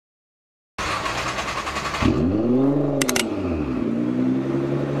Hello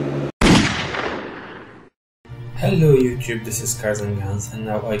YouTube, this is Cars and Guns, and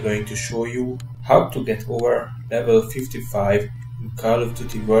now I'm going to show you how to get over level 55 in Call of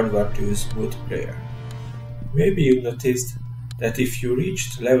Duty World War II's multiplayer. Maybe you noticed that if you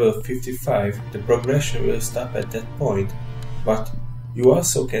reached level 55, the progression will stop at that point, but you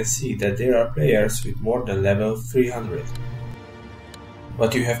also can see that there are players with more than level 300.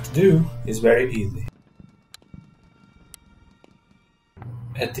 What you have to do is very easy.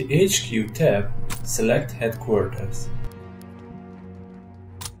 At the HQ tab, select Headquarters.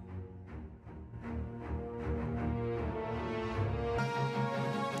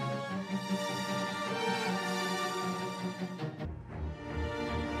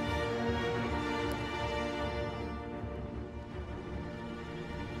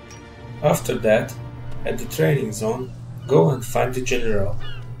 After that, at the training zone, go and find the General.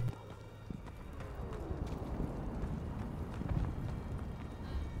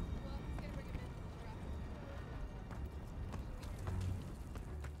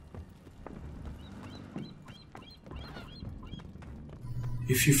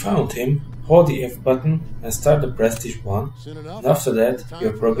 If you found him, hold the F button and start the Prestige 1, and after that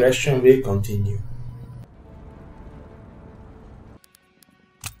your progression will continue.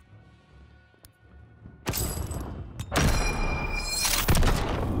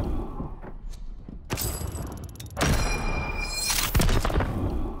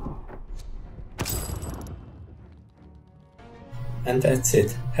 And that's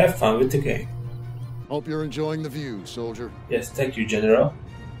it. Have fun with the game. Hope you're enjoying the view, soldier. Yes, thank you, General.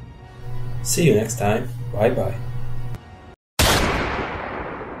 See you next time. Bye bye.